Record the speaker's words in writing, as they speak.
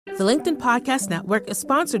The LinkedIn Podcast Network is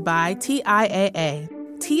sponsored by TIAA.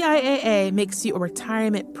 TIAA makes you a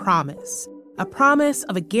retirement promise, a promise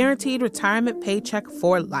of a guaranteed retirement paycheck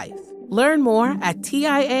for life. Learn more at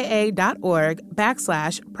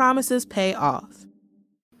TIAA.org/promises pay off.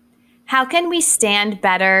 How can we stand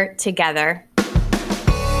better together?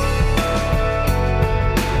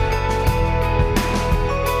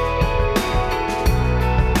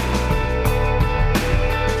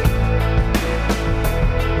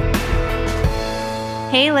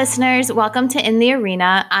 Hey listeners, welcome to In the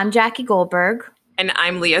Arena. I'm Jackie Goldberg. And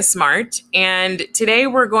I'm Leah Smart. And today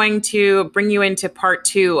we're going to bring you into part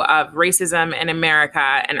 2 of Racism in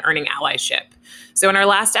America and Earning Allyship. So in our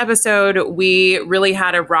last episode, we really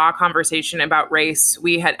had a raw conversation about race.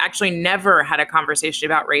 We had actually never had a conversation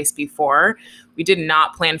about race before. We did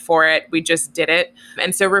not plan for it. We just did it.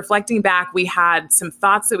 And so reflecting back, we had some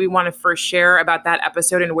thoughts that we want to first share about that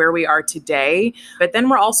episode and where we are today. But then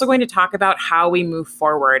we're also going to talk about how we move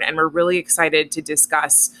forward. And we're really excited to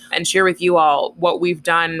discuss and share with you all what we've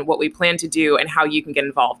done, what we plan to do, and how you can get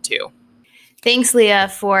involved too. Thanks, Leah,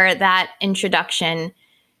 for that introduction.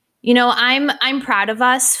 You know, I'm proud of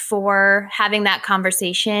us for having that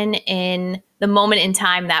conversation in the moment in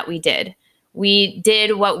time that we did. We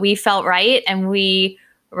did what we felt right, and we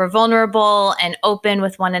were vulnerable and open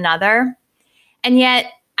with one another. And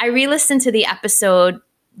yet, I re-listened to the episode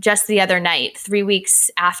just the other night, 3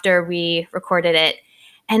 weeks after we recorded it.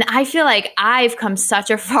 And I feel like I've come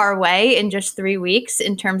such a far way in just 3 weeks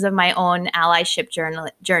in terms of my own allyship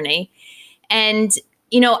journey. And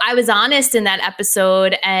you know, I was honest in that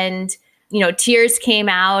episode and, you know, tears came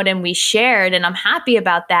out and we shared, and I'm happy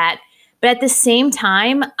about that. But at the same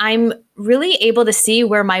time, I'm really able to see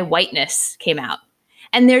where my whiteness came out.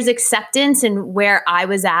 And there's acceptance in where I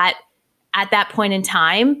was at that point in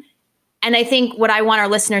time. And I think what I want our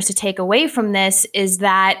listeners to take away from this is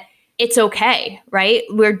that it's okay, right?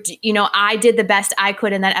 I did the best I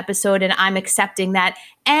could in that episode, and I'm accepting that.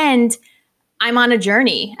 And I'm on a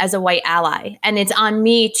journey as a white ally, and it's on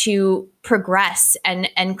me to progress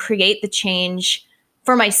and create the change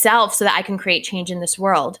for myself so that I can create change in this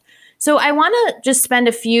world. So I want to just spend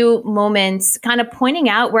a few moments kind of pointing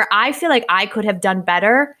out where I feel like I could have done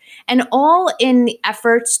better, and all in the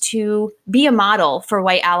efforts to be a model for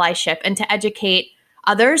white allyship and to educate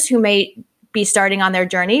others who may be starting on their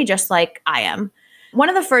journey just like I am. One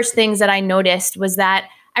of the first things that I noticed was that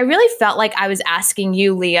I really felt like I was asking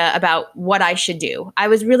you, Leah, about what I should do. I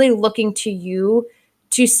was really looking to you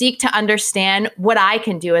to seek to understand what I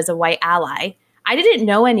can do as a white ally. I didn't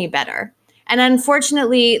know any better. And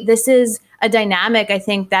unfortunately, this is a dynamic, I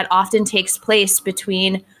think, that often takes place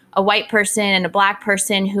between a white person and a Black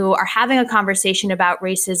person who are having a conversation about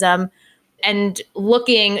racism and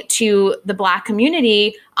looking to the Black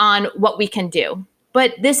community on what we can do.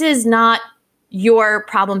 But this is not your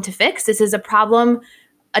problem to fix. This is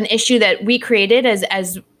an issue that we created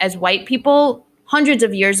as white people hundreds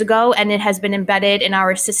of years ago, and it has been embedded in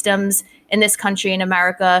our systems in this country, in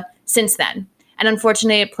America, since then. And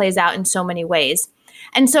unfortunately, it plays out in so many ways.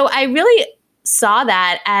 And so I really saw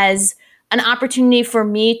that as an opportunity for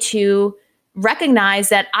me to recognize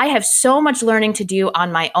that I have so much learning to do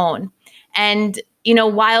on my own. And, you know,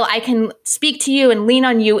 while I can speak to you and lean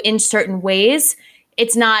on you in certain ways,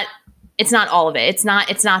 it's not all of it. It's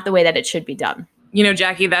not the way that it should be done. You know,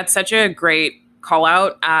 Jackie, that's such a great call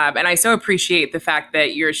out. And I so appreciate the fact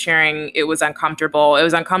that you're sharing it was uncomfortable. It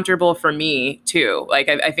was uncomfortable for me, too. Like,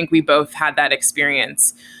 I think we both had that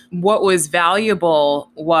experience. What was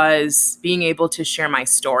valuable was being able to share my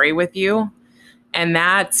story with you. And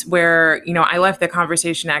that's where, you know, I left the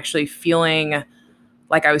conversation actually feeling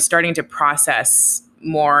like I was starting to process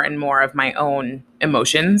more and more of my own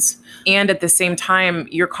emotions. And at the same time,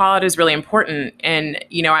 your call out is really important. And,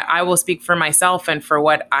 you know, I will speak for myself and for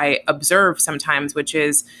what I observe sometimes, which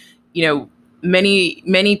is, you know,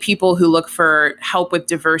 many people who look for help with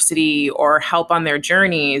diversity or help on their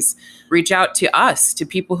journeys reach out to us, to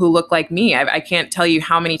people who look like me. I can't tell you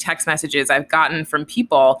how many text messages I've gotten from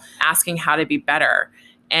people asking how to be better.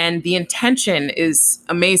 And the intention is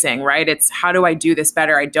amazing, right? It's how do I do this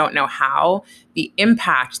better? I don't know how. The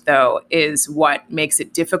impact, though, is what makes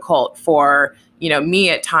it difficult for, you know, me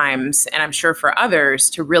at times, and I'm sure for others,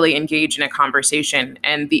 to really engage in a conversation.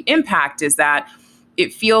 And the impact is that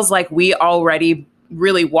it feels like we already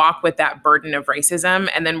really walk with that burden of racism,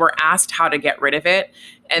 and then we're asked how to get rid of it.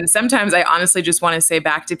 And sometimes I honestly just want to say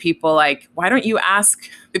back to people, like, why don't you ask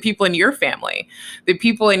the people in your family, the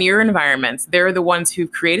people in your environments? They're the ones who've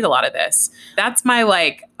created a lot of this. That's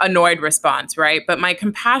my annoyed response, right? But my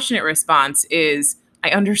compassionate response is, I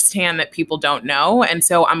understand that people don't know. And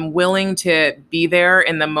so I'm willing to be there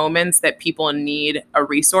in the moments that people need a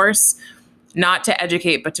resource, not to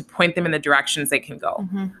educate, but to point them in the directions they can go.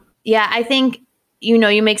 Mm-hmm. Yeah, I think, you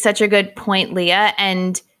make such a good point, Leah.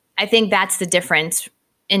 And I think that's the difference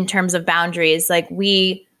in terms of boundaries. Like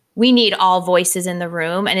we need all voices in the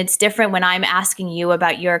room. And it's different when I'm asking you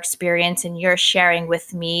about your experience and you're sharing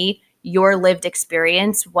with me your lived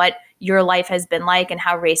experience, what your life has been like and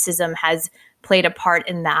how racism has played a part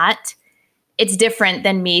in that. It's different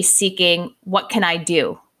than me seeking, what can I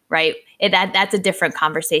do, right? That's a different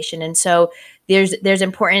conversation. And so there's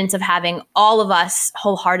importance of having all of us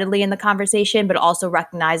wholeheartedly in the conversation, but also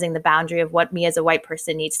recognizing the boundary of what me as a white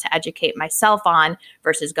person needs to educate myself on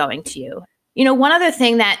versus going to you. One other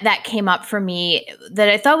thing that came up for me that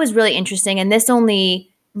I thought was really interesting, and this only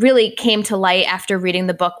really came to light after reading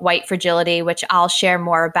the book White Fragility, which I'll share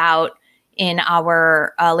more about in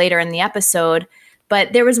our later in the episode.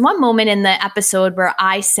 But there was one moment in the episode where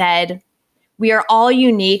I said, we are all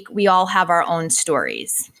unique. We all have our own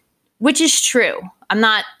stories, which is true. I'm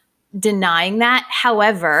not denying that.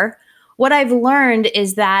 However, what I've learned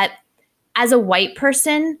is that as a white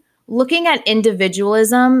person, looking at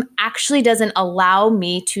individualism actually doesn't allow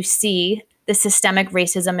me to see the systemic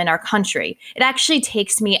racism in our country. It actually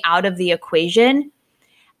takes me out of the equation.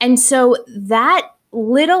 And so that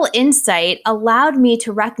little insight allowed me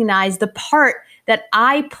to recognize the part that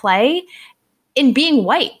I play in being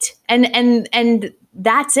white. And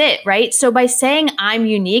that's it, right? So by saying I'm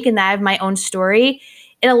unique and that I have my own story,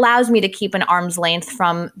 it allows me to keep an arm's length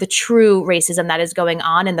from the true racism that is going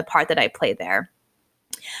on and the part that I play there.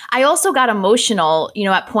 I also got emotional,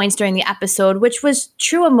 at points during the episode, which was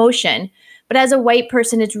true emotion. But as a white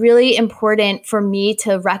person, it's really important for me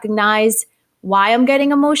to recognize why I'm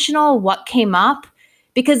getting emotional, what came up,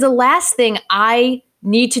 because the last thing I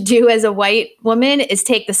need to do as a white woman is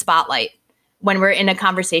take the spotlight when we're in a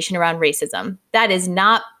conversation around racism. That is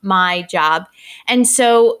not my job. And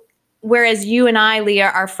so whereas you and I,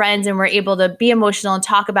 Leah, are friends and we're able to be emotional and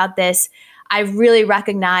talk about this, I really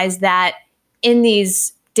recognize that in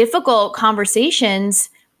these difficult conversations,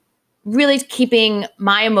 really keeping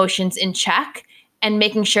my emotions in check and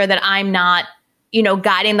making sure that I'm not,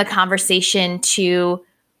 guiding the conversation to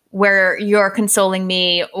where you're consoling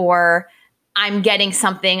me or I'm getting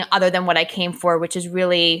something other than what I came for, which is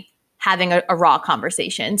really having a raw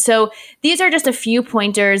conversation. So these are just a few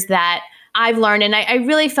pointers that I've learned, and I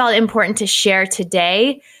really felt important to share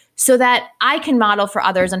today so that I can model for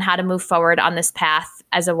others on how to move forward on this path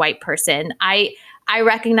as a white person. I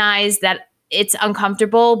recognize that it's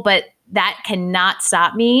uncomfortable, but that cannot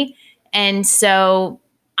stop me. And so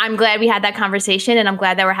I'm glad we had that conversation, and I'm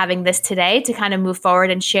glad that we're having this today to kind of move forward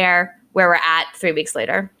and share where we're at 3 weeks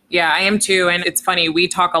later. Yeah, I am too. And it's funny, we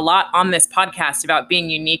talk a lot on this podcast about being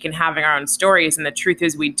unique and having our own stories. And the truth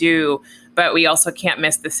is we do, but we also can't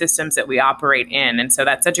miss the systems that we operate in. And so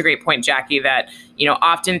that's such a great point, Jackie, that,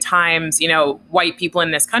 oftentimes, white people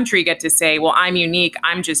in this country get to say, well, I'm unique,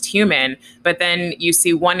 I'm just human. But then you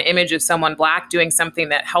see one image of someone Black doing something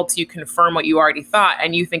that helps you confirm what you already thought,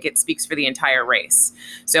 and you think it speaks for the entire race.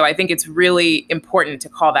 So I think it's really important to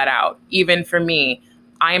call that out. Even for me,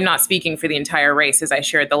 I am not speaking for the entire race, as I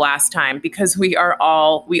shared the last time, because we are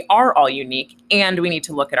all unique, and we need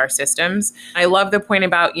to look at our systems. I love the point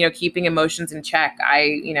about, keeping emotions in check.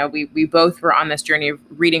 We both were on this journey of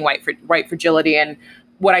reading White Fragility, and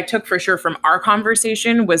what I took for sure from our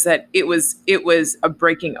conversation was that it was a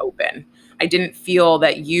breaking open. I didn't feel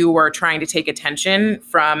that you were trying to take attention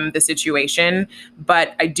from the situation,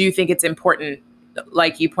 but I do think it's important,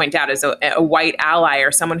 like you point out, as a white ally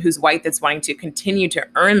or someone who's white that's wanting to continue to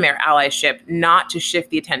earn their allyship, not to shift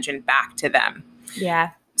the attention back to them. Yeah.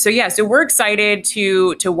 So we're excited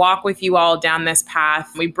to walk with you all down this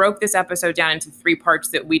path. We broke this episode down into 3 parts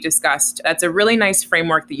that we discussed. That's a really nice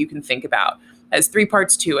framework that you can think about. There's 3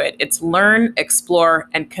 parts to it. It's learn, explore,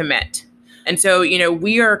 and commit. And so,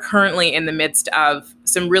 we are currently in the midst of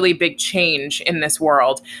some really big change in this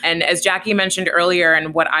world. And as Jackie mentioned earlier,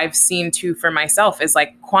 and what I've seen too for myself is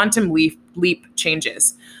like quantum leap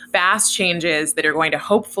changes, fast changes that are going to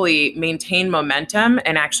hopefully maintain momentum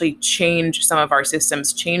and actually change some of our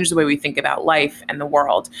systems, change the way we think about life and the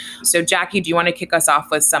world. So Jackie, do you want to kick us off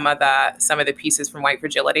with some of the pieces from White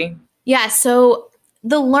Fragility? Yeah. So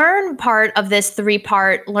the learn part of this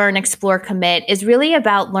 3-part learn, explore, commit is really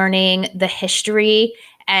about learning the history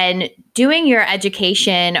and doing your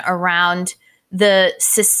education around the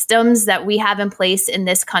systems that we have in place in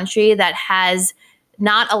this country that has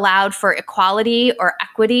not allowed for equality or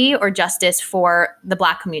equity or justice for the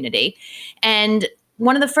Black community. And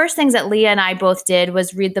one of the first things that Leah and I both did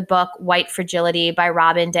was read the book White Fragility by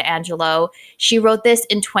Robin DiAngelo. She wrote this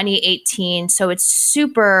in 2018, so it's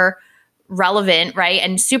super relevant, right?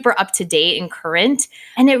 And super up to date and current.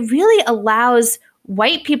 And it really allows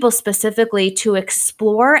white people specifically to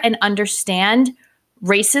explore and understand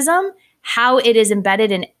racism, how it is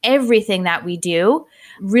embedded in everything that we do.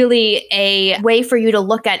 Really a way for you to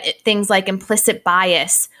look at things like implicit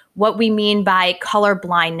bias, what we mean by color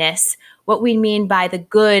blindness, what we mean by the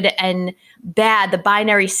good and bad, the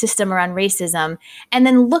binary system around racism, and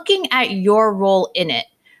then looking at your role in it,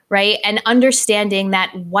 right? And understanding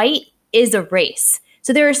that white is a race.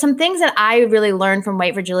 So there are some things that I really learned from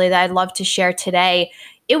White Fragility that I'd love to share today.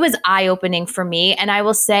 It was eye-opening for me. And I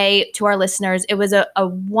will say to our listeners, it was a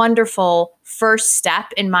wonderful first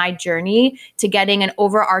step in my journey to getting an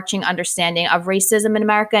overarching understanding of racism in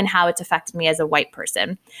America and how it's affected me as a white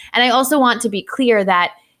person. And I also want to be clear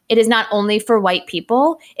that it is not only for white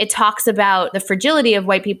people. It talks about the fragility of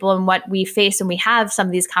white people and what we face when we have some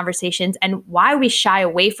of these conversations and why we shy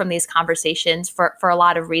away from these conversations for a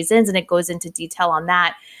lot of reasons. And it goes into detail on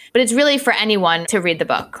that. But it's really for anyone to read the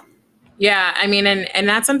book. Yeah, I mean, and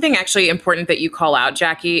that's something actually important that you call out,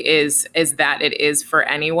 Jackie, is that it is for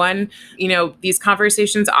anyone. You know, these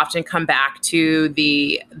conversations often come back to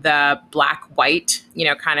the black-white,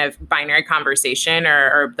 kind of binary conversation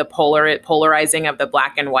or the polarizing of the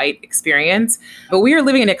black and white experience. But we are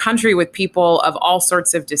living in a country with people of all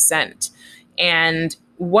sorts of descent. And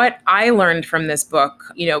what I learned from this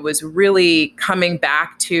book, was really coming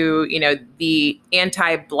back to, the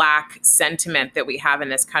anti-Black sentiment that we have in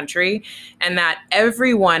this country, and that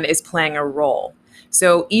everyone is playing a role.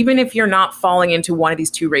 So even if you're not falling into one of these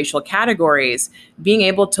two racial categories, being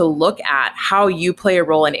able to look at how you play a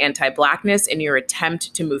role in anti-Blackness in your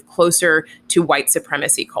attempt to move closer to white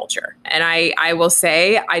supremacy culture. And I will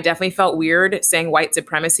say, I definitely felt weird saying white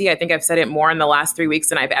supremacy. I think I've said it more in the last 3 weeks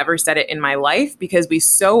than I've ever said it in my life, because we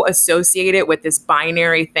so associate it with this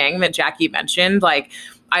binary thing that Jackie mentioned, like,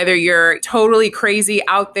 either you're totally crazy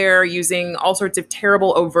out there using all sorts of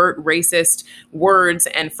terrible, overt, racist words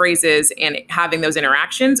and phrases and having those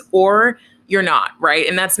interactions, or you're not, right?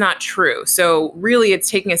 And that's not true. So really, it's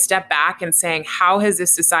taking a step back and saying, how has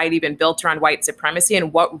this society been built around white supremacy,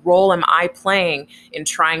 and what role am I playing in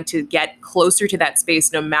trying to get closer to that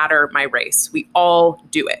space no matter my race? We all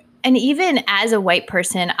do it. And even as a white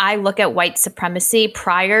person, I look at white supremacy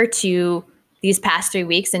prior to these past 3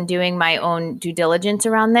 weeks and doing my own due diligence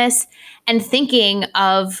around this and thinking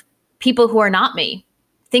of people who are not me,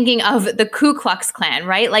 thinking of the Ku Klux Klan,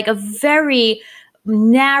 right? Like a very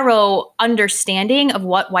narrow understanding of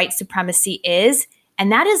what white supremacy is.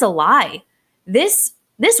 And that is a lie. This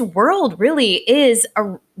world really is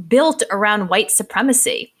built around white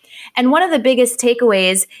supremacy. And one of the biggest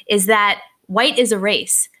takeaways is that white is a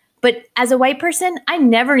race. But as a white person, I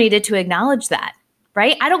never needed to acknowledge that.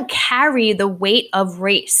 Right? I don't carry the weight of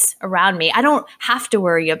race around me. I don't have to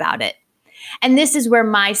worry about it. And this is where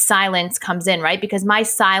my silence comes in, right? Because my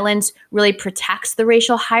silence really protects the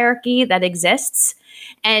racial hierarchy that exists.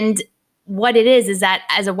 And what it is that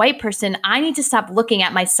as a white person, I need to stop looking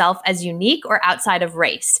at myself as unique or outside of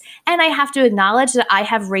race. And I have to acknowledge that I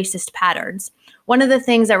have racist patterns. One of the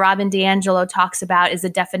things that Robin DiAngelo talks about is the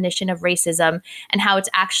definition of racism and how it's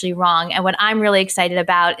actually wrong. And what I'm really excited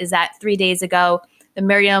about is that 3 days ago, the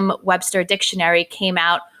Merriam-Webster dictionary came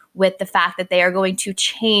out with the fact that they are going to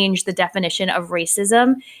change the definition of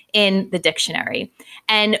racism in the dictionary.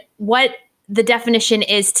 And what the definition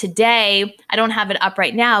is today, I don't have it up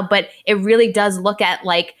right now, but it really does look at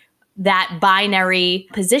like that binary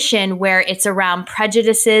position where it's around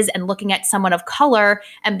prejudices and looking at someone of color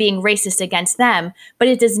and being racist against them. But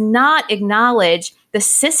it does not acknowledge the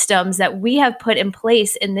systems that we have put in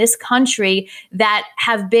place in this country that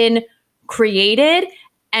have been created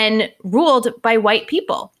and ruled by white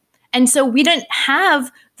people. And so we don't have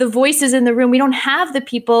the voices in the room. We don't have the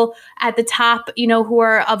people at the top, who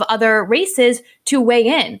are of other races to weigh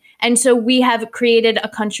in. And so we have created a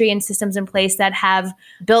country and systems in place that have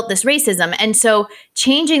built this racism. And so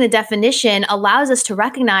changing the definition allows us to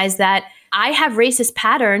recognize that I have racist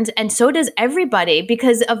patterns, and so does everybody,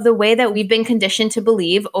 because of the way that we've been conditioned to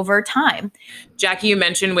believe over time. Jackie, you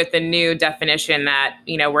mentioned with the new definition that,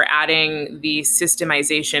 we're adding the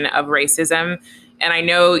systemization of racism. And I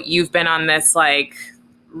know you've been on this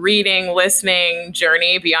reading, listening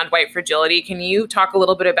journey beyond white fragility. Can you talk a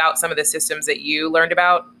little bit about some of the systems that you learned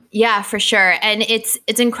about? Yeah, for sure. And it's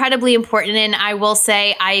incredibly important. And I will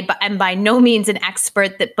say I am by no means an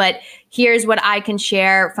expert, but here's what I can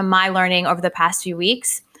share from my learning over the past few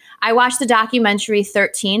weeks. I watched the documentary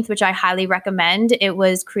 13th, which I highly recommend. It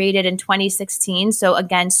was created in 2016. So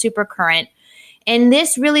again, super current. And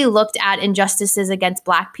this really looked at injustices against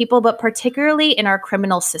Black people, but particularly in our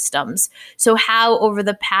criminal systems. So how over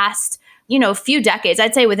the past, few decades,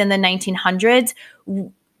 I'd say within the 1900s,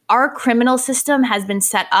 our criminal system has been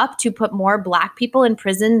set up to put more Black people in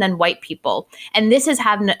prison than white people. And this has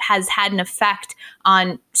had an effect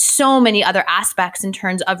on so many other aspects in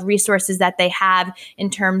terms of resources that they have, in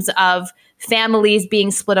terms of families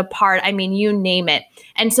being split apart. I mean, you name it.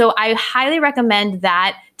 And so I highly recommend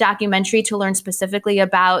that documentary to learn specifically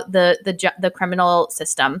about the criminal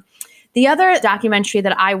system. The other documentary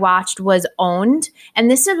that I watched was Owned,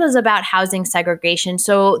 and this was about housing segregation.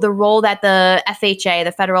 So the role that the FHA,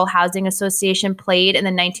 the Federal Housing Association, played in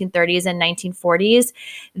the 1930s and 1940s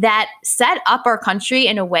that set up our country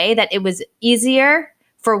in a way that it was easier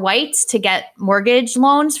for whites to get mortgage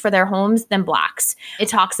loans for their homes than Blacks. It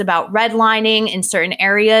talks about redlining in certain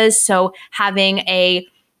areas. So having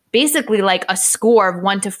basically like a score of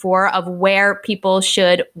 1 to 4 of where people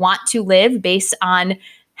should want to live based on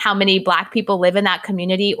how many Black people live in that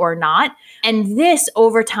community or not. And this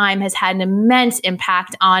over time has had an immense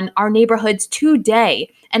impact on our neighborhoods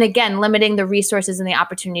today. And again, limiting the resources and the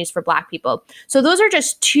opportunities for Black people. So those are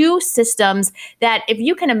just two systems that, if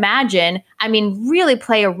you can imagine, really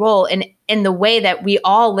play a role in the way that we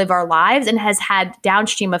all live our lives, and has had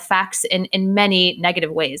downstream effects in many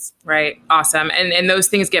negative ways. Right. Awesome. And those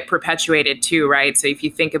things get perpetuated too, right? So if you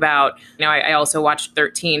think about, I also watched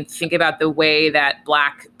 13, think about the way that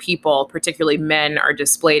Black people, particularly men, are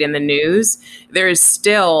displayed in the news. There is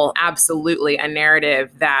still absolutely a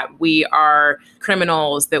narrative that we are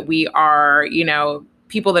criminals, that we are,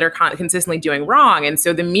 people that are consistently doing wrong. And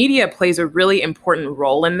so the media plays a really important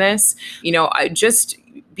role in this.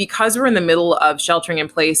 Because we're in the middle of sheltering in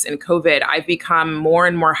place and COVID, I've become more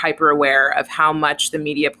and more hyper aware of how much the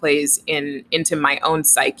media plays into my own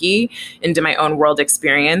psyche, into my own world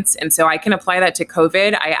experience. And so I can apply that to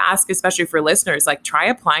COVID. I ask, especially for listeners, try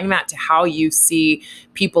applying that to how you see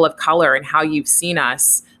people of color and how you've seen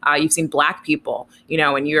us. You've seen Black people,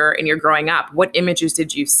 and you're growing up. What images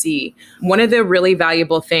did you see? One of the really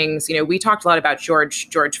valuable things, we talked a lot about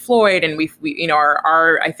George Floyd, and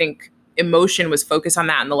our I think emotion was focused on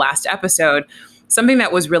that in the last episode. Something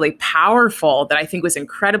that was really powerful, that I think was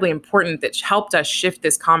incredibly important, that helped us shift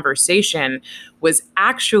this conversation, was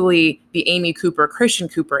actually the Amy Cooper, Christian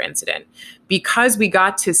Cooper incident, because we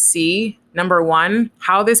got to see, number one,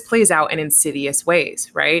 how this plays out in insidious ways,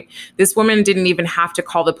 right? This woman didn't even have to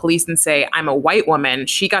call the police and say, I'm a white woman.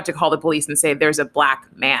 She got to call the police and say, there's a Black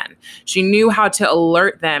man. She knew how to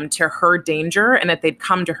alert them to her danger and that they'd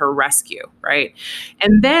come to her rescue, right?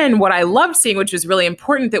 And then what I loved seeing, which was really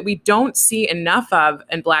important, that we don't see enough of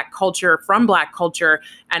in Black culture, from Black culture,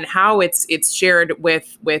 and how it's shared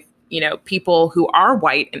with people who are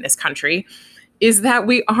white in this country, is that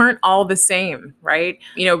we aren't all the same, right?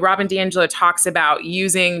 Robin DiAngelo talks about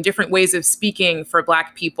using different ways of speaking for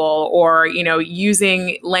Black people, or,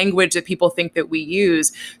 using language that people think that we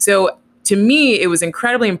use. So to me, it was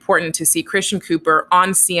incredibly important to see Christian Cooper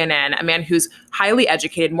on CNN, a man who's highly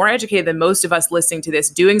educated, more educated than most of us listening to this,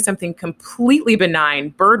 doing something completely benign,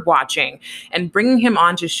 bird watching, and bringing him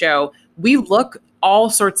on to show we look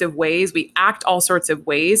all sorts of ways, we act all sorts of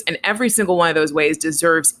ways, and every single one of those ways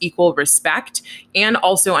deserves equal respect, and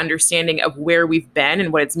also understanding of where we've been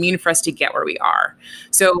and what it's mean for us to get where we are.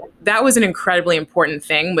 So that was an incredibly important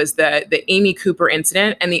thing, was the Amy Cooper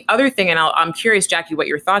incident. And the other thing, and I'm curious, Jackie, what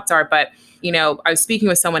your thoughts are, but I was speaking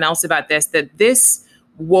with someone else about this, that this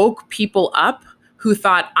woke people up who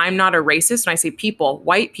thought I'm not a racist. When I say people,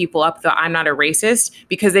 white people up thought I'm not a racist,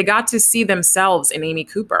 because they got to see themselves in Amy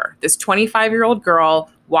Cooper, this 25-year-old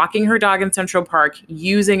girl walking her dog in Central Park,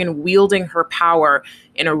 using and wielding her power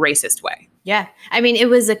in a racist way. Yeah. It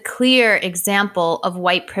was a clear example of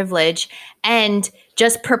white privilege and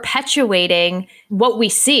just perpetuating what we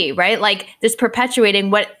see, right? This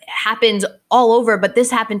perpetuating what happens all over, but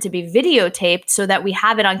this happened to be videotaped so that we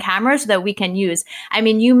have it on camera so that we can use.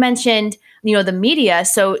 You mentioned, the media.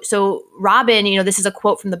 So Robin, this is a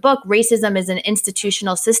quote from the book, racism is an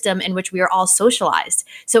institutional system in which we are all socialized.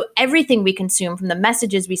 So everything we consume, from the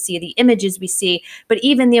messages we see, the images we see, but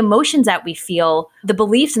even the emotions that we feel, the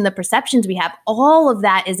beliefs and the perceptions we have, all of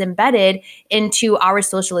that is embedded into our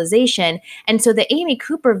socialization. And so the Amy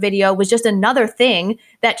Cooper video was just another thing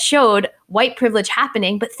that showed white privilege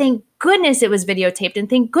happening, but thank goodness it was videotaped, and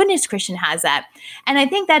thank goodness Christian has that. And I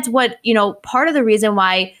think that's what, part of the reason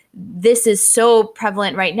why this is so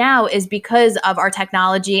prevalent right now is because of our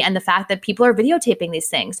technology and the fact that people are videotaping these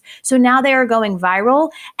things. So now they are going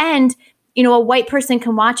viral. And a white person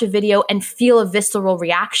can watch a video and feel a visceral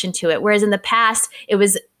reaction to it. Whereas in the past, it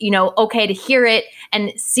was, okay to hear it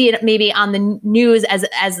and see it maybe on the news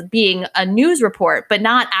as being a news report, but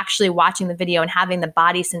not actually watching the video and having the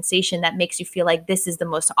body sensation that makes you feel like this is the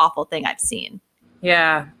most awful thing I've seen.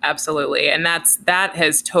 Yeah, absolutely. And that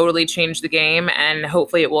has totally changed the game, and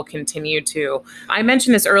hopefully it will continue to. I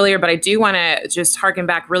mentioned this earlier, but I do want to just harken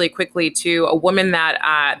back really quickly to a woman that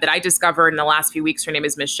I discovered in the last few weeks. Her name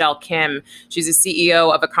is Michelle Kim. She's a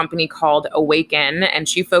CEO of a company called Awaken, and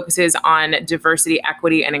she focuses on diversity,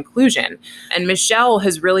 equity, and inclusion. And Michelle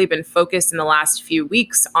has really been focused in the last few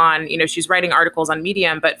weeks on, she's writing articles on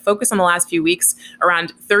Medium, but focused on the last few weeks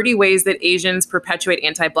around 30 ways that Asians perpetuate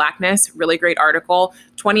anti-Blackness. Really great article.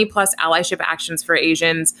 20 plus allyship actions for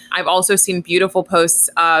Asians. I've also seen beautiful posts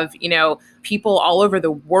of, people all over the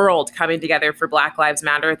world coming together for Black Lives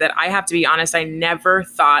Matter that I have to be honest, I never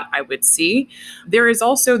thought I would see. There is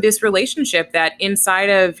also this relationship that inside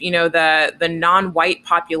of, the non-white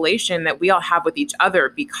population that we all have with each other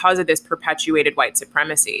because of this perpetuated white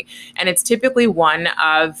supremacy. And it's typically one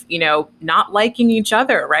of, not liking each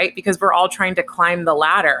other, right? Because we're all trying to climb the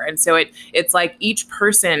ladder. And so it's like each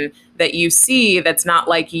person that you see that's not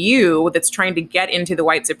like you, that's trying to get into the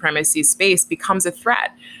white supremacy space becomes a threat.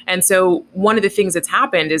 And so one of the things that's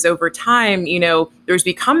happened is over time, there's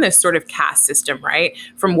become this sort of caste system, right?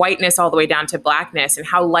 From whiteness all the way down to Blackness and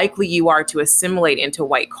how likely you are to assimilate into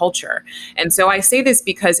white culture. And so I say this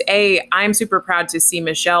because I'm super proud to see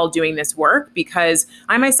Michelle doing this work because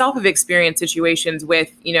I myself have experienced situations with,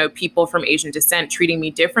 people from Asian descent treating me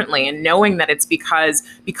differently and knowing that it's because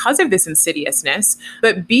of this insidiousness,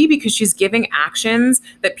 but B, because she's giving actions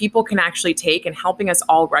that people can actually take and helping us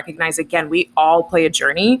all recognize, again, we all play a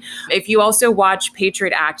journey. If you also watch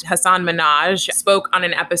Patriot Act, Hasan Minhaj spoke on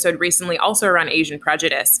an episode recently also around Asian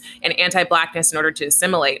prejudice and anti-Blackness in order to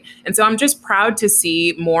assimilate. And so I'm just proud to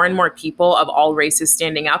see more and more people of all races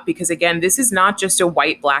standing up because, again, this is not just a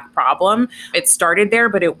white-Black problem. It started there,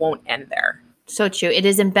 but it won't end there. So true. It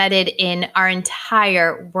is embedded in our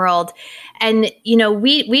entire world. And,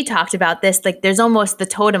 we talked about this, like there's almost the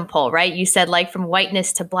totem pole, right? You said like from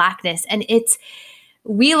whiteness to Blackness. And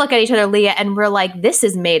we look at each other, Leah, and we're like, this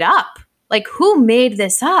is made up. Like who made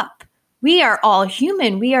this up? We are all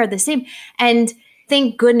human. We are the same. And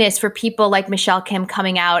thank goodness for people like Michelle Kim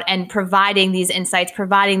coming out and providing these insights,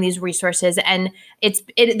 providing these resources. And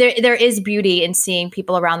there is beauty in seeing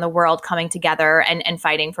people around the world coming together and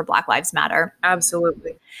fighting for Black Lives Matter.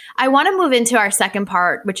 Absolutely. I want to move into our second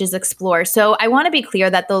part, which is explore. So I want to be clear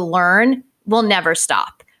that the learn will never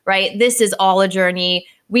stop, right? This is all a journey.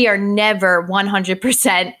 We are never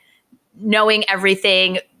 100% knowing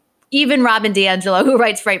everything. Even Robin DiAngelo, who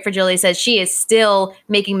writes Right for Julie, says she is still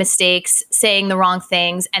making mistakes, saying the wrong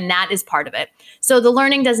things, and that is part of it. So the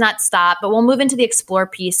learning does not stop, but we'll move into the explore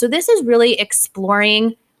piece. So this is really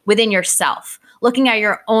exploring within yourself, looking at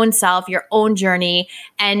your own self, your own journey,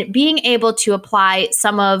 and being able to apply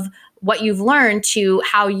some of what you've learned to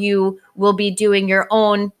how you will be doing your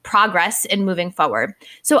own progress in moving forward.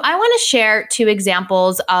 So I want to share 2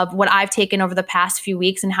 examples of what I've taken over the past few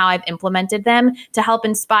weeks and how I've implemented them to help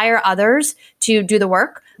inspire others to do the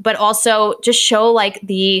work, but also just show like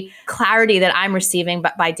the clarity that I'm receiving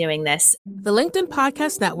by doing this. The LinkedIn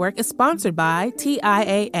Podcast Network is sponsored by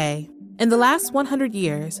TIAA. In the last 100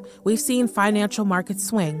 years, we've seen financial markets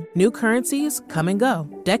swing, new currencies come and go,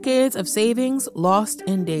 decades of savings lost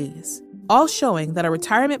in days, all showing that a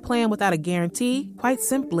retirement plan without a guarantee, quite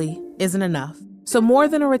simply, isn't enough. So more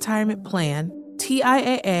than a retirement plan,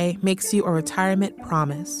 TIAA makes you a retirement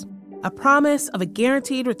promise. A promise of a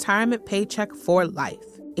guaranteed retirement paycheck for life.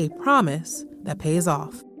 A promise that pays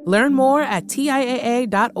off. Learn more at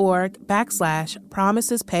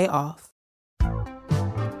TIAA.org/promisespayoff.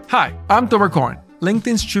 Hi, I'm Tomer Cohen,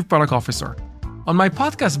 LinkedIn's Chief Product Officer. On my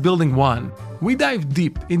podcast, Building One, we dive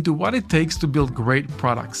deep into what it takes to build great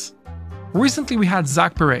products. Recently, we had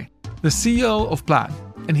Zach Perret, the CEO of Plaid,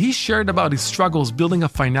 and he shared about his struggles building a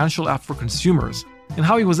financial app for consumers and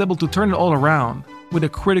how he was able to turn it all around with a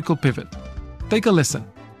critical pivot. Take a listen.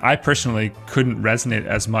 I personally couldn't resonate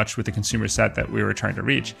as much with the consumer set that we were trying to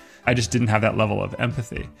reach. I just didn't have that level of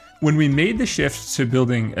empathy. When we made the shift to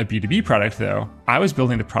building a B2B product, though, I was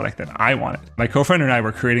building the product that I wanted. My co-founder and I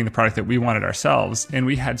were creating the product that we wanted ourselves, and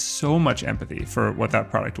we had so much empathy for what that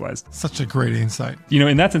product was. Such a great insight.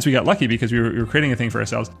 In that sense, we got lucky because we were creating a thing for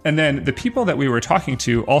ourselves. And then the people that we were talking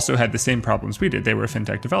to also had the same problems we did. They were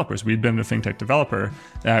fintech developers. We'd been a fintech developer.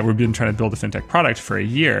 We've been trying to build a fintech product for a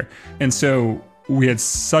year. And so we had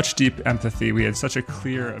such deep empathy. We had such a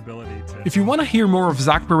clear ability to... If you want to hear more of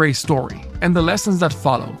Zach Perret's story and the lessons that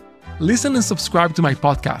follow, listen and subscribe to my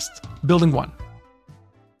podcast, Building One.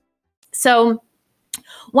 So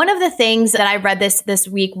one of the things that I read this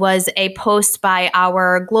week was a post by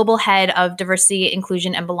our global head of diversity,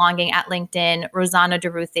 inclusion, and belonging at LinkedIn, Rosanna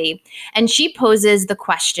DeRuthi. And she poses the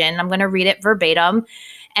question, I'm going to read it verbatim,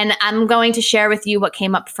 and I'm going to share with you what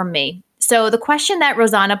came up from me. So the question that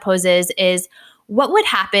Rosanna poses is, what would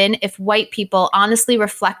happen if white people honestly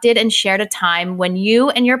reflected and shared a time when you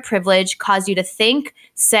and your privilege caused you to think,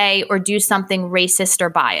 say, or do something racist or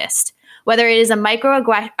biased? Whether it is a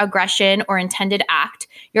microaggression or intended act,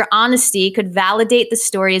 your honesty could validate the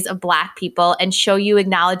stories of Black people and show you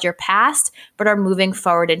acknowledge your past, but are moving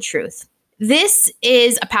forward in truth. This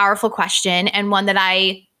is a powerful question and one that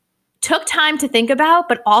I took time to think about,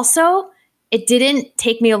 but also it didn't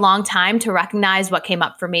take me a long time to recognize what came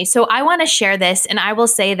up for me. So I want to share this, and I will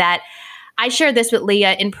say that I shared this with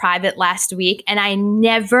Leah in private last week, and I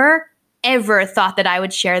never ever thought that I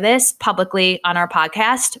would share this publicly on our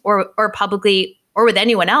podcast or publicly or with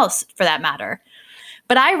anyone else for that matter.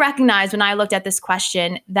 But I recognized when I looked at this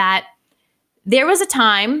question that there was a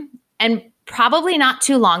time, and probably not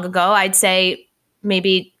too long ago, I'd say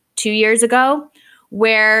maybe 2 years ago,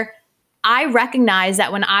 where I recognized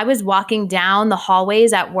that when I was walking down the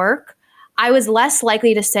hallways at work, I was less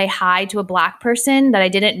likely to say hi to a Black person that I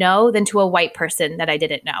didn't know than to a white person that I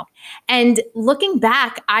didn't know. And looking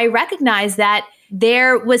back, I recognized that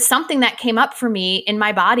there was something that came up for me in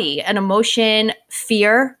my body, an emotion,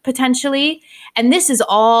 fear, potentially. And this is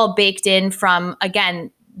all baked in from,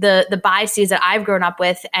 again, the biases that I've grown up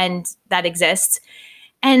with and that exists.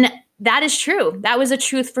 And that is true. That was a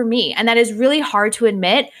truth for me. And that is really hard to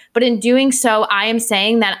admit. But in doing so, I am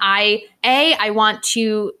saying that I want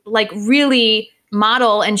to really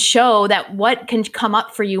model and show that what can come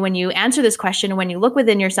up for you when you answer this question, when you look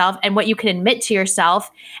within yourself and what you can admit to yourself,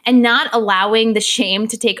 and not allowing the shame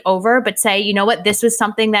to take over, but say, you know what, this was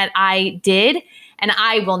something that I did and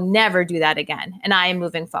I will never do that again. And I am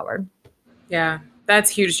moving forward. Yeah, that's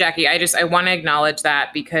huge, Jackie. I want to acknowledge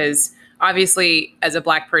that because obviously, as a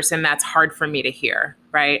Black person, that's hard for me to hear,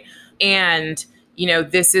 right? And,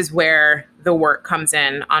 this is where the work comes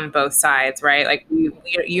in on both sides, right? Like you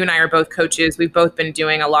and I are both coaches. We've both been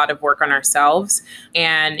doing a lot of work on ourselves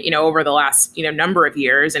and, over the last, number of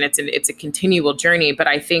years, and it's a continual journey. But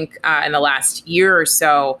I think in the last year or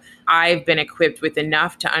so, I've been equipped with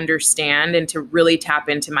enough to understand and to really tap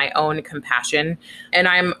into my own compassion. And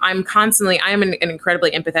I'm an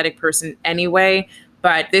incredibly empathetic person anyway.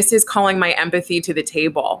 But this is calling my empathy to the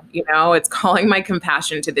table. It's calling my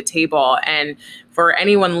compassion to the table. And for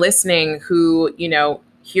anyone listening who,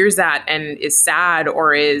 hears that and is sad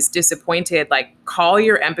or is disappointed, call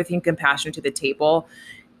your empathy and compassion to the table.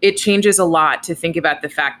 It changes a lot to think about the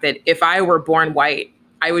fact that if I were born white,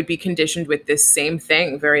 I would be conditioned with this same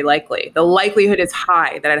thing, very likely. The likelihood is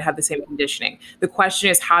high that I'd have the same conditioning. The question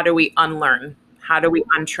is, how do we unlearn? How do we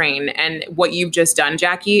untrain? And what you've just done,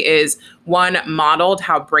 Jackie, is one, modeled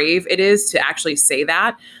how brave it is to actually say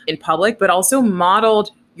that in public, but also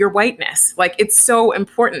modeled your whiteness. It's so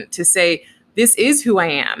important to say, this is who I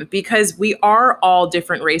am, because we are all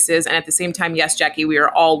different races. And at the same time, yes, Jackie, we are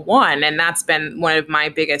all one. And that's been one of my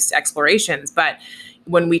biggest explorations. But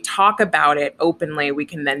when we talk about it openly, we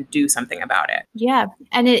can then do something about it. Yeah.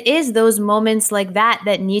 And it is those moments like that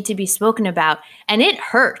need to be spoken about. And it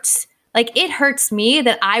hurts. It hurts me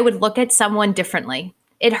that I would look at someone differently.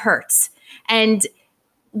 It hurts. And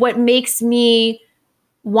what makes me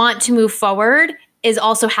want to move forward is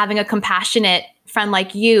also having a compassionate friend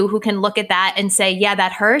like you who can look at that and say, yeah,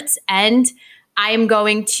 that hurts. And I am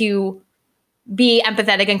going to be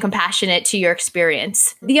empathetic and compassionate to your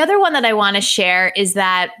experience. The other one that I want to share is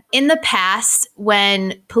that in the past,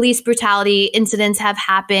 when police brutality incidents have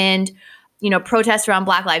happened, protests around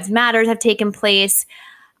Black Lives Matter have taken place,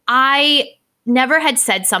 I never had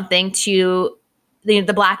said something to the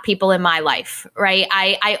Black people in my life, right?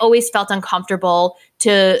 I always felt uncomfortable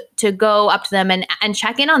to go up to them and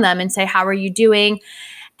check in on them and say, how are you doing?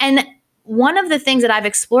 And one of the things that I've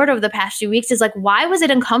explored over the past few weeks is why was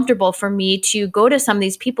it uncomfortable for me to go to some of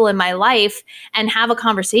these people in my life and have a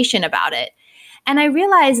conversation about it? And I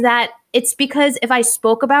realized that it's because if I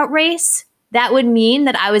spoke about race, that would mean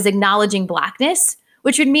that I was acknowledging Blackness,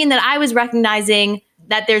 which would mean that I was recognizing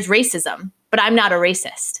that there's racism, but I'm not a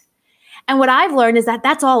racist. And what I've learned is that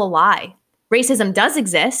that's all a lie. Racism does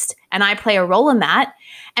exist, and I play a role in that.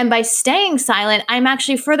 And by staying silent, I'm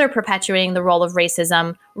actually further perpetuating the role of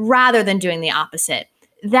racism rather than doing the opposite.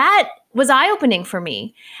 That was eye-opening for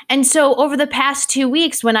me. And so over the past 2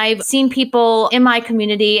 weeks, when I've seen people in my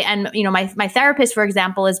community, and my therapist, for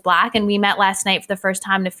example, is Black, and we met last night for the first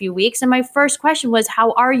time in a few weeks. And my first question was,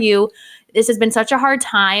 how are you? This has been such a hard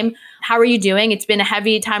time. How are you doing? It's been a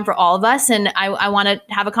heavy time for all of us. And I want to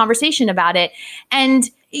have a conversation about it. And,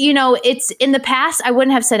 it's in the past, I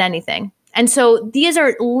wouldn't have said anything. And so these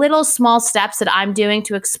are little small steps that I'm doing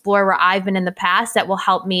to explore where I've been in the past that will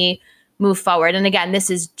help me move forward. And again, this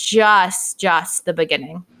is just the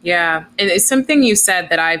beginning. Yeah. And it's something you said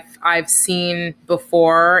that I've seen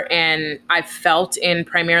before and I've felt in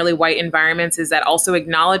primarily white environments, is that also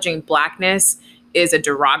acknowledging Blackness is a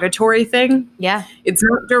derogatory thing. Yeah. It's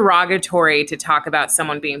not derogatory to talk about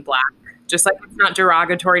someone being Black, just like it's not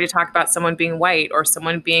derogatory to talk about someone being white or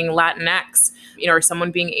someone being Latinx, or someone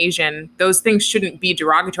being Asian. Those things shouldn't be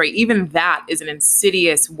derogatory. Even that is an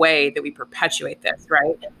insidious way that we perpetuate this,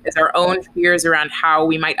 right? It's our own fears around how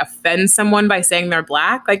we might offend someone by saying they're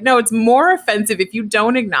Black. Like, no, it's more offensive if you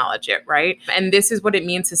don't acknowledge it, right? And this is what it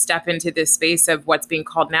means to step into this space of what's being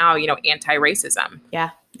called now, anti-racism. Yeah.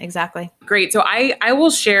 Exactly. Great. So I will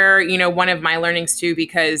share, one of my learnings too,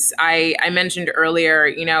 because I mentioned earlier,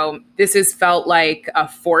 this has felt like a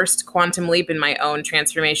forced quantum leap in my own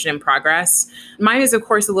transformation and progress. Mine is, of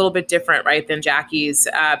course, a little bit different, right, than Jackie's,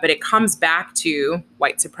 but it comes back to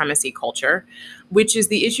white supremacy culture, which is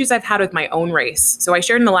the issues I've had with my own race. So I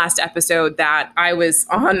shared in the last episode that I was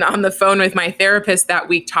on the phone with my therapist that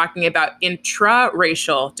week talking about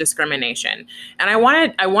intra-racial discrimination. And I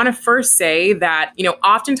want to first say that,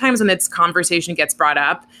 oftentimes when this conversation gets brought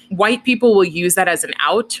up, white people will use that as an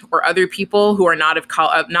out, or other people who are not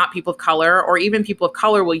people of color, or even people of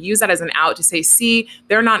color will use that as an out to say, see,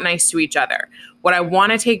 they're not nice to each other. What I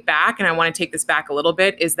want to take back, and I want to take this back a little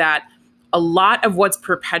bit, is that a lot of what's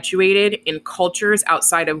perpetuated in cultures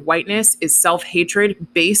outside of whiteness is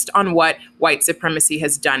self-hatred based on what white supremacy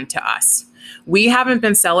has done to us. We haven't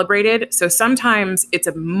been celebrated, so sometimes it's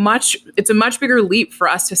a much bigger leap for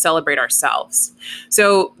us to celebrate ourselves.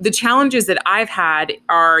 So the challenges that I've had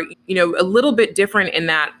are, a little bit different in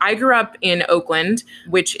that I grew up in Oakland,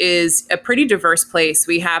 which is a pretty diverse place.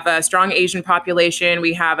 We have a strong Asian population,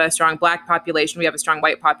 we have a strong Black population, we have a strong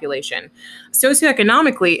white population.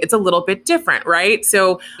 Socioeconomically, it's a little bit different, right?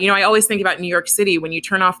 So, I always think about New York City. When you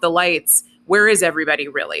turn off the lights, where is everybody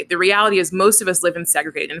really? The reality is most of us live in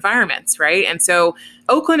segregated environments, right? And so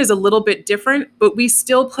Oakland is a little bit different, but we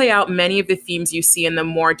still play out many of the themes you see in the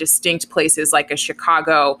more distinct places like a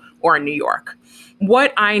Chicago or a New York.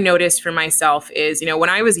 What I noticed for myself is, when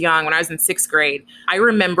I was young, when I was in 6th grade, I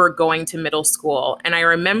remember going to middle school, and I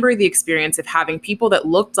remember the experience of having people that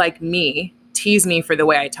looked like me tease me for the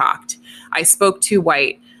way I talked. I spoke too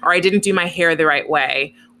white, or I didn't do my hair the right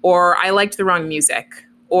way, or I liked the wrong music,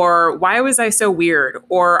 or why was I so weird?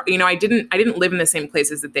 Or, I didn't live in the same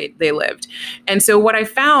places that they lived. And so what I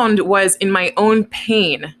found was in my own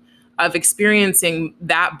pain of experiencing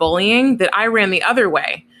that bullying that I ran the other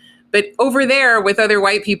way. But over there with other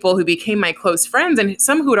white people who became my close friends and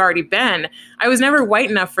some who had already been, I was never white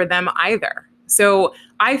enough for them either. So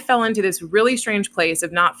I fell into this really strange place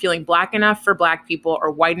of not feeling Black enough for Black people or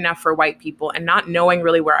white enough for white people and not knowing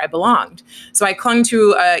really where I belonged. So I clung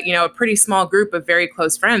to a pretty small group of very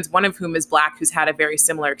close friends, one of whom is Black, who's had a very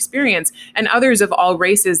similar experience, and others of all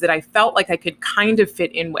races that I felt like I could kind of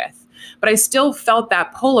fit in with. But I still felt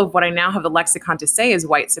that pull of what I now have the lexicon to say is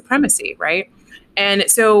white supremacy, right? And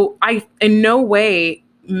so I in no way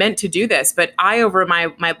meant to do this, but I, over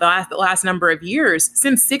my last number of years,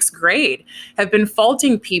 since 6th grade, have been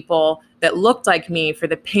faulting people that looked like me for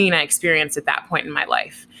the pain I experienced at that point in my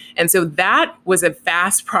life. And so that was a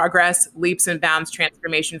fast progress, leaps and bounds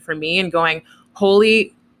transformation for me, and going,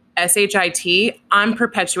 holy SHIT, I'm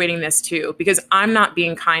perpetuating this too, because I'm not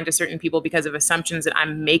being kind to certain people because of assumptions that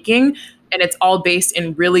I'm making, and it's all based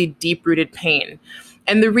in really deep-rooted pain.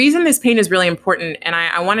 And the reason this pain is really important, and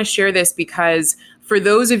I want to share this because for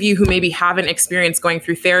those of you who maybe haven't experienced going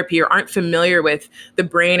through therapy or aren't familiar with the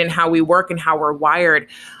brain and how we work and how we're wired,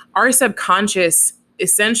 our subconscious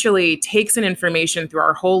essentially takes in information through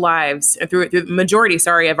our whole lives, through the majority,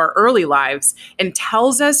 of our early lives, and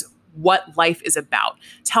tells us what life is about,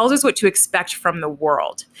 tells us what to expect from the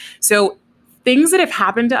world. So things that have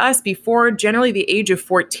happened to us before generally the age of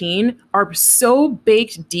 14 are so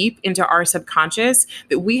baked deep into our subconscious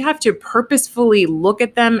that we have to purposefully look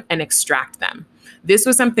at them and extract them. This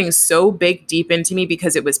was something so baked deep into me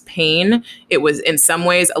because it was pain. It was in some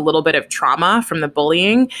ways a little bit of trauma from the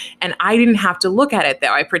bullying. And I didn't have to look at it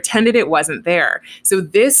though. I pretended it wasn't there. So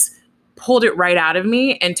this pulled it right out of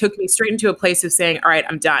me and took me straight into a place of saying, all right,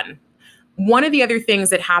 I'm done. One of the other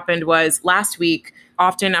things that happened was last week,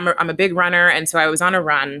 often I'm a big runner. And so I was on a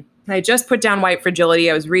run. I just put down White Fragility.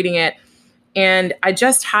 I was reading it. And I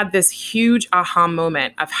just had this huge aha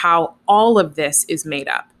moment of how all of this is made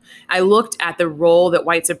up. I looked at the role that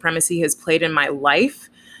white supremacy has played in my life,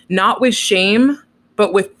 not with shame,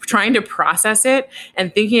 but with trying to process it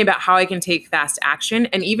and thinking about how I can take fast action,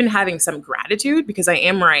 and even having some gratitude because I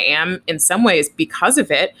am where I am in some ways because of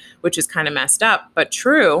it, which is kind of messed up, but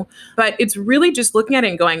true. But it's really just looking at it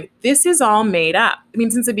and going, this is all made up. I mean,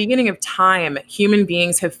 since the beginning of time, human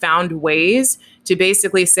beings have found ways to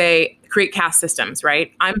basically say, create caste systems,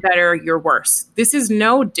 right? I'm better, you're worse. This is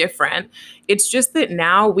no different. It's just that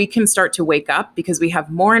now we can start to wake up because we have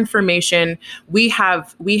more information, we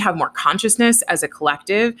have more consciousness as a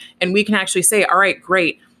collective, and we can actually say, all right,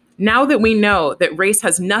 great. Now that we know that race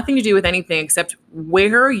has nothing to do with anything except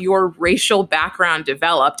where your racial background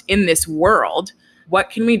developed in this world, what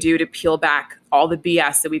can we do to peel back all the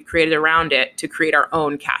BS that we've created around it to create our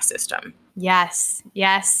own caste system? Yes.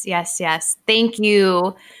 Thank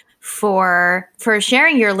you for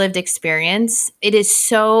sharing your lived experience.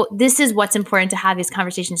 This is what's important to have these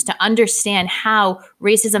conversations, to understand how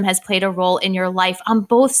racism has played a role in your life on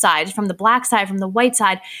both sides, from the Black side, from the white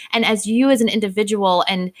side, and as you as an individual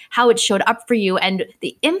and how it showed up for you and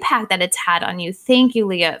the impact that it's had on you. Thank you,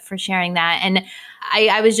 Leah, for sharing that. And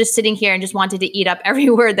I was just sitting here and just wanted to eat up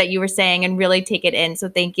every word that you were saying and really take it in. So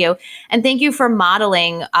thank you. And thank you for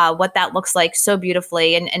modeling what that looks like so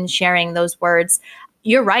beautifully and sharing those words.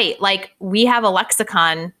 You're right. Like, we have a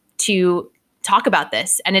lexicon to talk about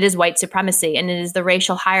this, and it is white supremacy, and it is the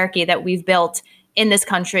racial hierarchy that we've built in this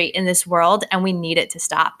country, in this world, and we need it to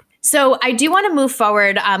stop. So I do want to move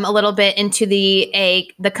forward a little bit into the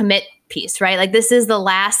commit piece, right? Like, this is the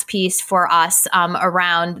last piece for us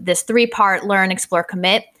around this 3-part learn, explore,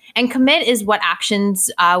 commit. And commit is what actions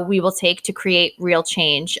we will take to create real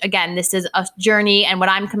change. Again, this is a journey, and what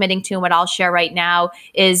I'm committing to and what I'll share right now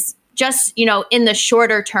is just, in the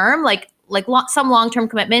shorter term, some long-term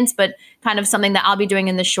commitments, but kind of something that I'll be doing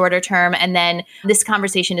in the shorter term. And then this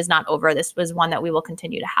conversation is not over. This was one that we will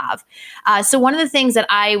continue to have. So one of the things that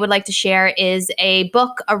I would like to share is a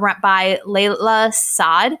book by Layla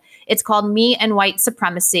Saad. It's called Me and White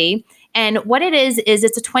Supremacy. And what it is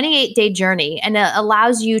it's a 28-day journey, and it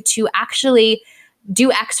allows you to actually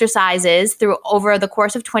do exercises over the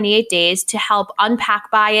course of 28 days to help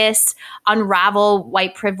unpack bias, unravel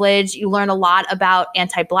white privilege. You learn a lot about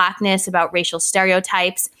anti-Blackness, about racial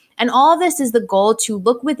stereotypes. And all of this is the goal to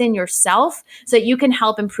look within yourself so that you can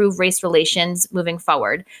help improve race relations moving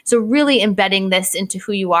forward. So really embedding this into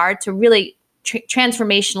who you are to really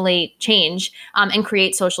transformationally change and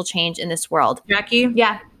create social change in this world. Jackie?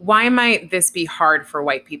 Yeah. Why might this be hard for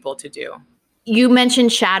white people to do? You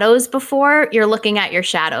mentioned shadows before. You're looking at your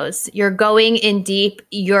shadows. You're going in deep.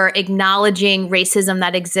 You're acknowledging racism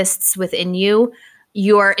that exists within you.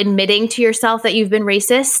 You're admitting to yourself that you've been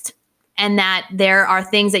racist and that there are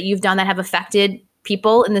things that you've done that have affected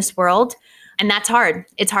people in this world. And that's hard.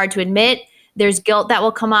 It's hard to admit. There's guilt that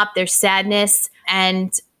will come up. There's sadness,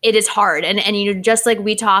 and it is hard. And just like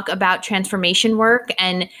we talk about transformation work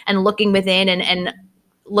and looking within and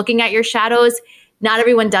looking at your shadows, not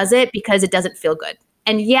everyone does it because it doesn't feel good.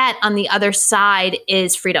 And yet on the other side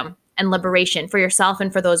is freedom and liberation for yourself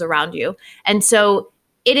and for those around you. And so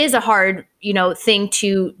it is a hard, thing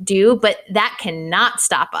to do, but that cannot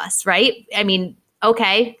stop us, right? I mean,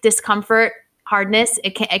 okay, discomfort, hardness,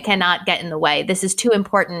 it cannot get in the way. This is too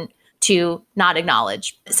important to not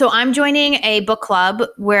acknowledge. So I'm joining a book club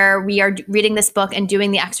where we are reading this book and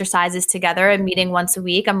doing the exercises together and meeting once a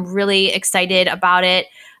week. I'm really excited about it.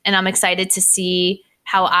 And I'm excited to see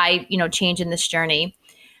how I, change in this journey.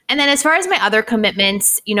 And then as far as my other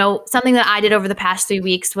commitments, something that I did over the past 3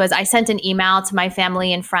 weeks was I sent an email to my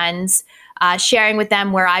family and friends, sharing with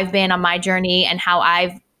them where I've been on my journey and how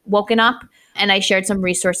I've woken up. And I shared some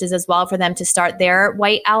resources as well for them to start their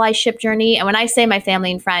white allyship journey. And when I say my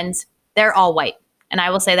family and friends, they're all white. And I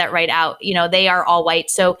will say that right out. They are all white.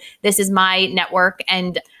 So this is my network,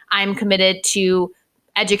 and I'm committed to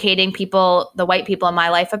educating people, the white people in my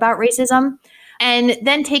life, about racism, and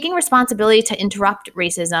then taking responsibility to interrupt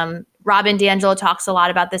racism. Robin DiAngelo talks a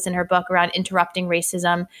lot about this in her book around interrupting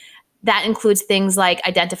racism. That includes things like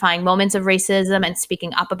identifying moments of racism and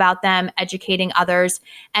speaking up about them, educating others,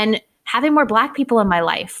 and having more Black people in my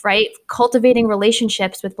life, right? Cultivating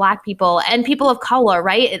relationships with Black people and people of color,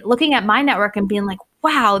 right? Looking at my network and being like,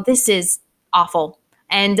 wow, this is awful.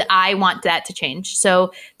 And I want that to change.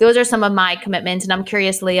 So those are some of my commitments. And I'm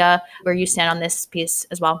curious, Leah, where you stand on this piece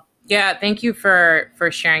as well. Yeah, thank you for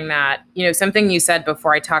sharing that. Something you said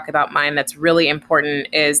before I talk about mine that's really important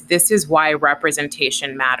is this is why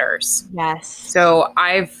representation matters. Yes. So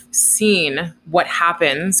I've seen what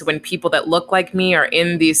happens when people that look like me are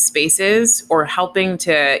in these spaces or helping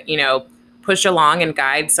to, push along and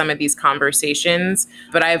guide some of these conversations.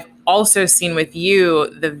 But I've also seen with you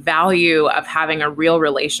the value of having a real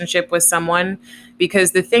relationship with someone,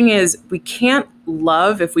 because the thing is, we can't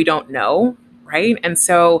love if we don't know, right? And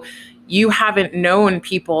so you haven't known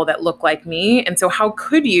people that look like me. And so how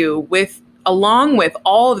could you, along with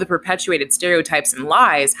all of the perpetuated stereotypes and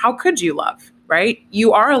lies, how could you love? Right?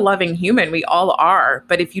 You are a loving human. We all are.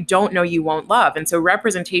 But if you don't know, you won't love. And so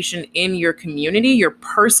representation in your community, your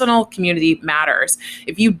personal community, matters.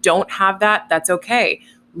 If you don't have that, that's okay.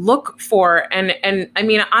 Look for, and I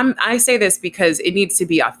mean, I say this because it needs to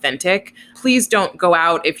be authentic. Please don't go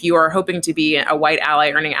out if you are hoping to be a white ally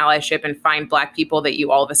earning allyship and find Black people that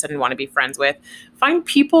you all of a sudden want to be friends with. Find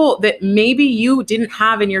people that maybe you didn't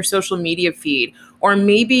have in your social media feed, or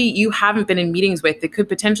maybe you haven't been in meetings with, that could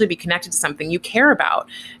potentially be connected to something you care about,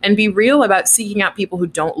 and be real about seeking out people who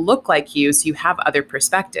don't look like you so you have other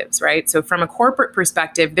perspectives, right? So from a corporate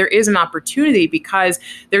perspective, there is an opportunity because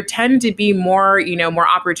there tend to be more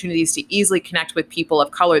opportunities to easily connect with people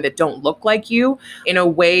of color that don't look like you in a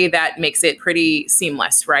way that makes it pretty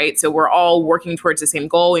seamless, right? So we're all working towards the same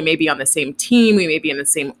goal. We may be on the same team. We may be in the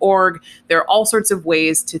same org. There are all sorts of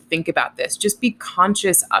ways to think about this. Just be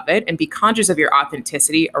conscious of it and be conscious of your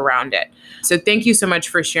authenticity around it. So thank you so much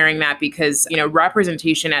for sharing that, because,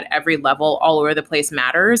 representation at every level all over the place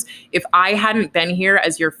matters. If I hadn't been here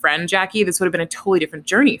as your friend, Jackie, this would have been a totally different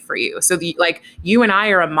journey for you. So you and I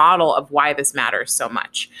are a model of why this matters so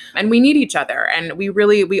much. And we need each other, and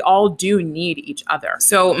we all do need each other.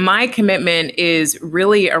 So my commitment is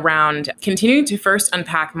really around continuing to first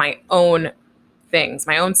unpack my own things,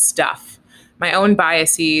 my own stuff, my own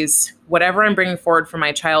biases, whatever I'm bringing forward from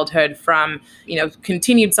my childhood, from,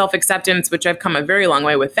 continued self-acceptance, which I've come a very long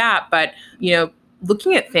way with that, but,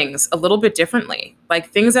 looking at things a little bit differently,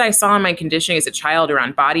 like things that I saw in my conditioning as a child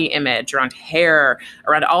around body image, around hair,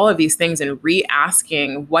 around all of these things, and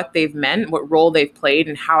re-asking what they've meant, what role they've played,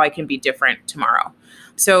 and how I can be different tomorrow.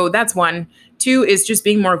 So that's one. Two is just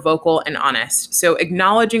being more vocal and honest. So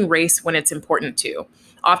acknowledging race when it's important to.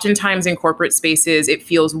 Oftentimes in corporate spaces, it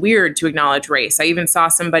feels weird to acknowledge race. I even saw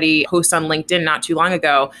somebody post on LinkedIn not too long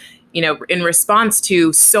ago, in response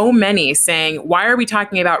to so many saying, why are we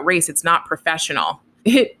talking about race? It's not professional.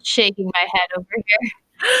 Shaking my head over here.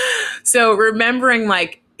 So remembering,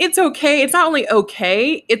 it's okay. It's not only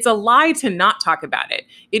okay, it's a lie to not talk about it.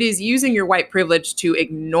 It is using your white privilege to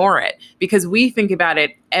ignore it, because we think about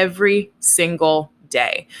it every single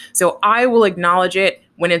day. So I will acknowledge it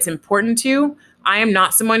when it's important to. I am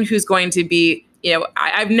not someone who's going to be,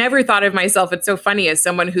 I've never thought of myself, it's so funny, as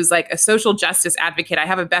someone who's like a social justice advocate. I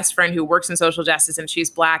have a best friend who works in social justice, and she's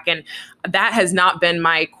Black, and that has not been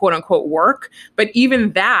my quote unquote work. But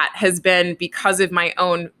even that has been because of my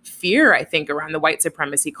own fear, I think, around the white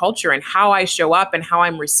supremacy culture and how I show up and how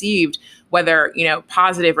I'm received, whether,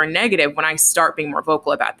 positive or negative, when I start being more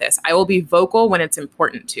vocal about this. I will be vocal when it's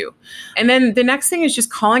important to. And then the next thing is just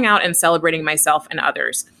calling out and celebrating myself and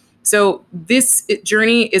others. So this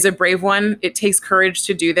journey is a brave one. It takes courage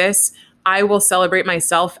to do this. I will celebrate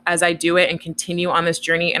myself as I do it and continue on this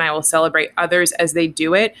journey, and I will celebrate others as they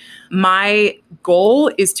do it. My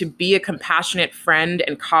goal is to be a compassionate friend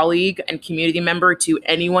and colleague and community member to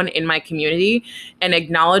anyone in my community. And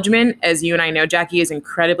acknowledgement, as you and I know, Jackie, is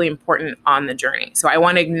incredibly important on the journey. So I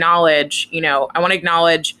want to acknowledge,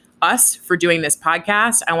 us for doing this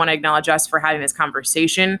podcast. I want to acknowledge us for having this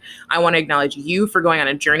conversation. I want to acknowledge you for going on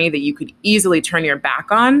a journey that you could easily turn your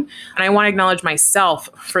back on. And I want to acknowledge myself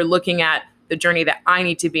for looking at the journey that I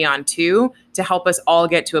need to be on too, to help us all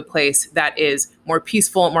get to a place that is more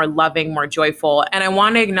peaceful, more loving, more joyful. And I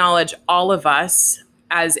want to acknowledge all of us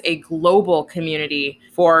as a global community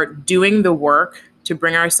for doing the work to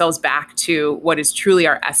bring ourselves back to what is truly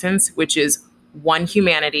our essence, which is one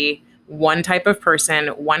humanity, one type of person,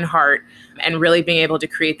 one heart, and really being able to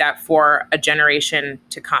create that for a generation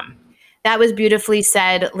to come. That was beautifully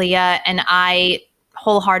said, Leah. And I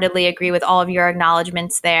wholeheartedly agree with all of your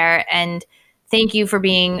acknowledgments there. And thank you for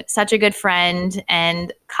being such a good friend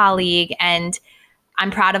and colleague. And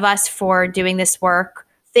I'm proud of us for doing this work.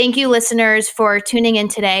 Thank you, listeners, for tuning in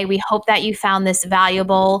today. We hope that you found this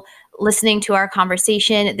valuable. listening to our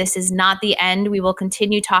conversation. This is not the end. We will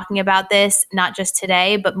continue talking about this, not just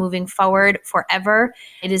today, but moving forward forever.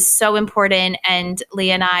 It is so important, and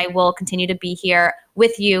Leah and I will continue to be here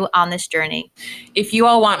with you on this journey. If you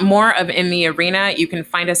all want more of In the Arena, you can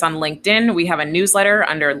find us on LinkedIn. We have a newsletter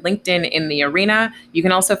under LinkedIn In the Arena. You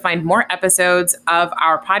can also find more episodes of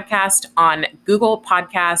our podcast on Google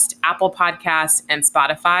Podcast, Apple Podcasts, and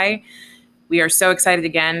Spotify. We are so excited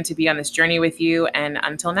again to be on this journey with you. And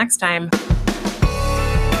until next time.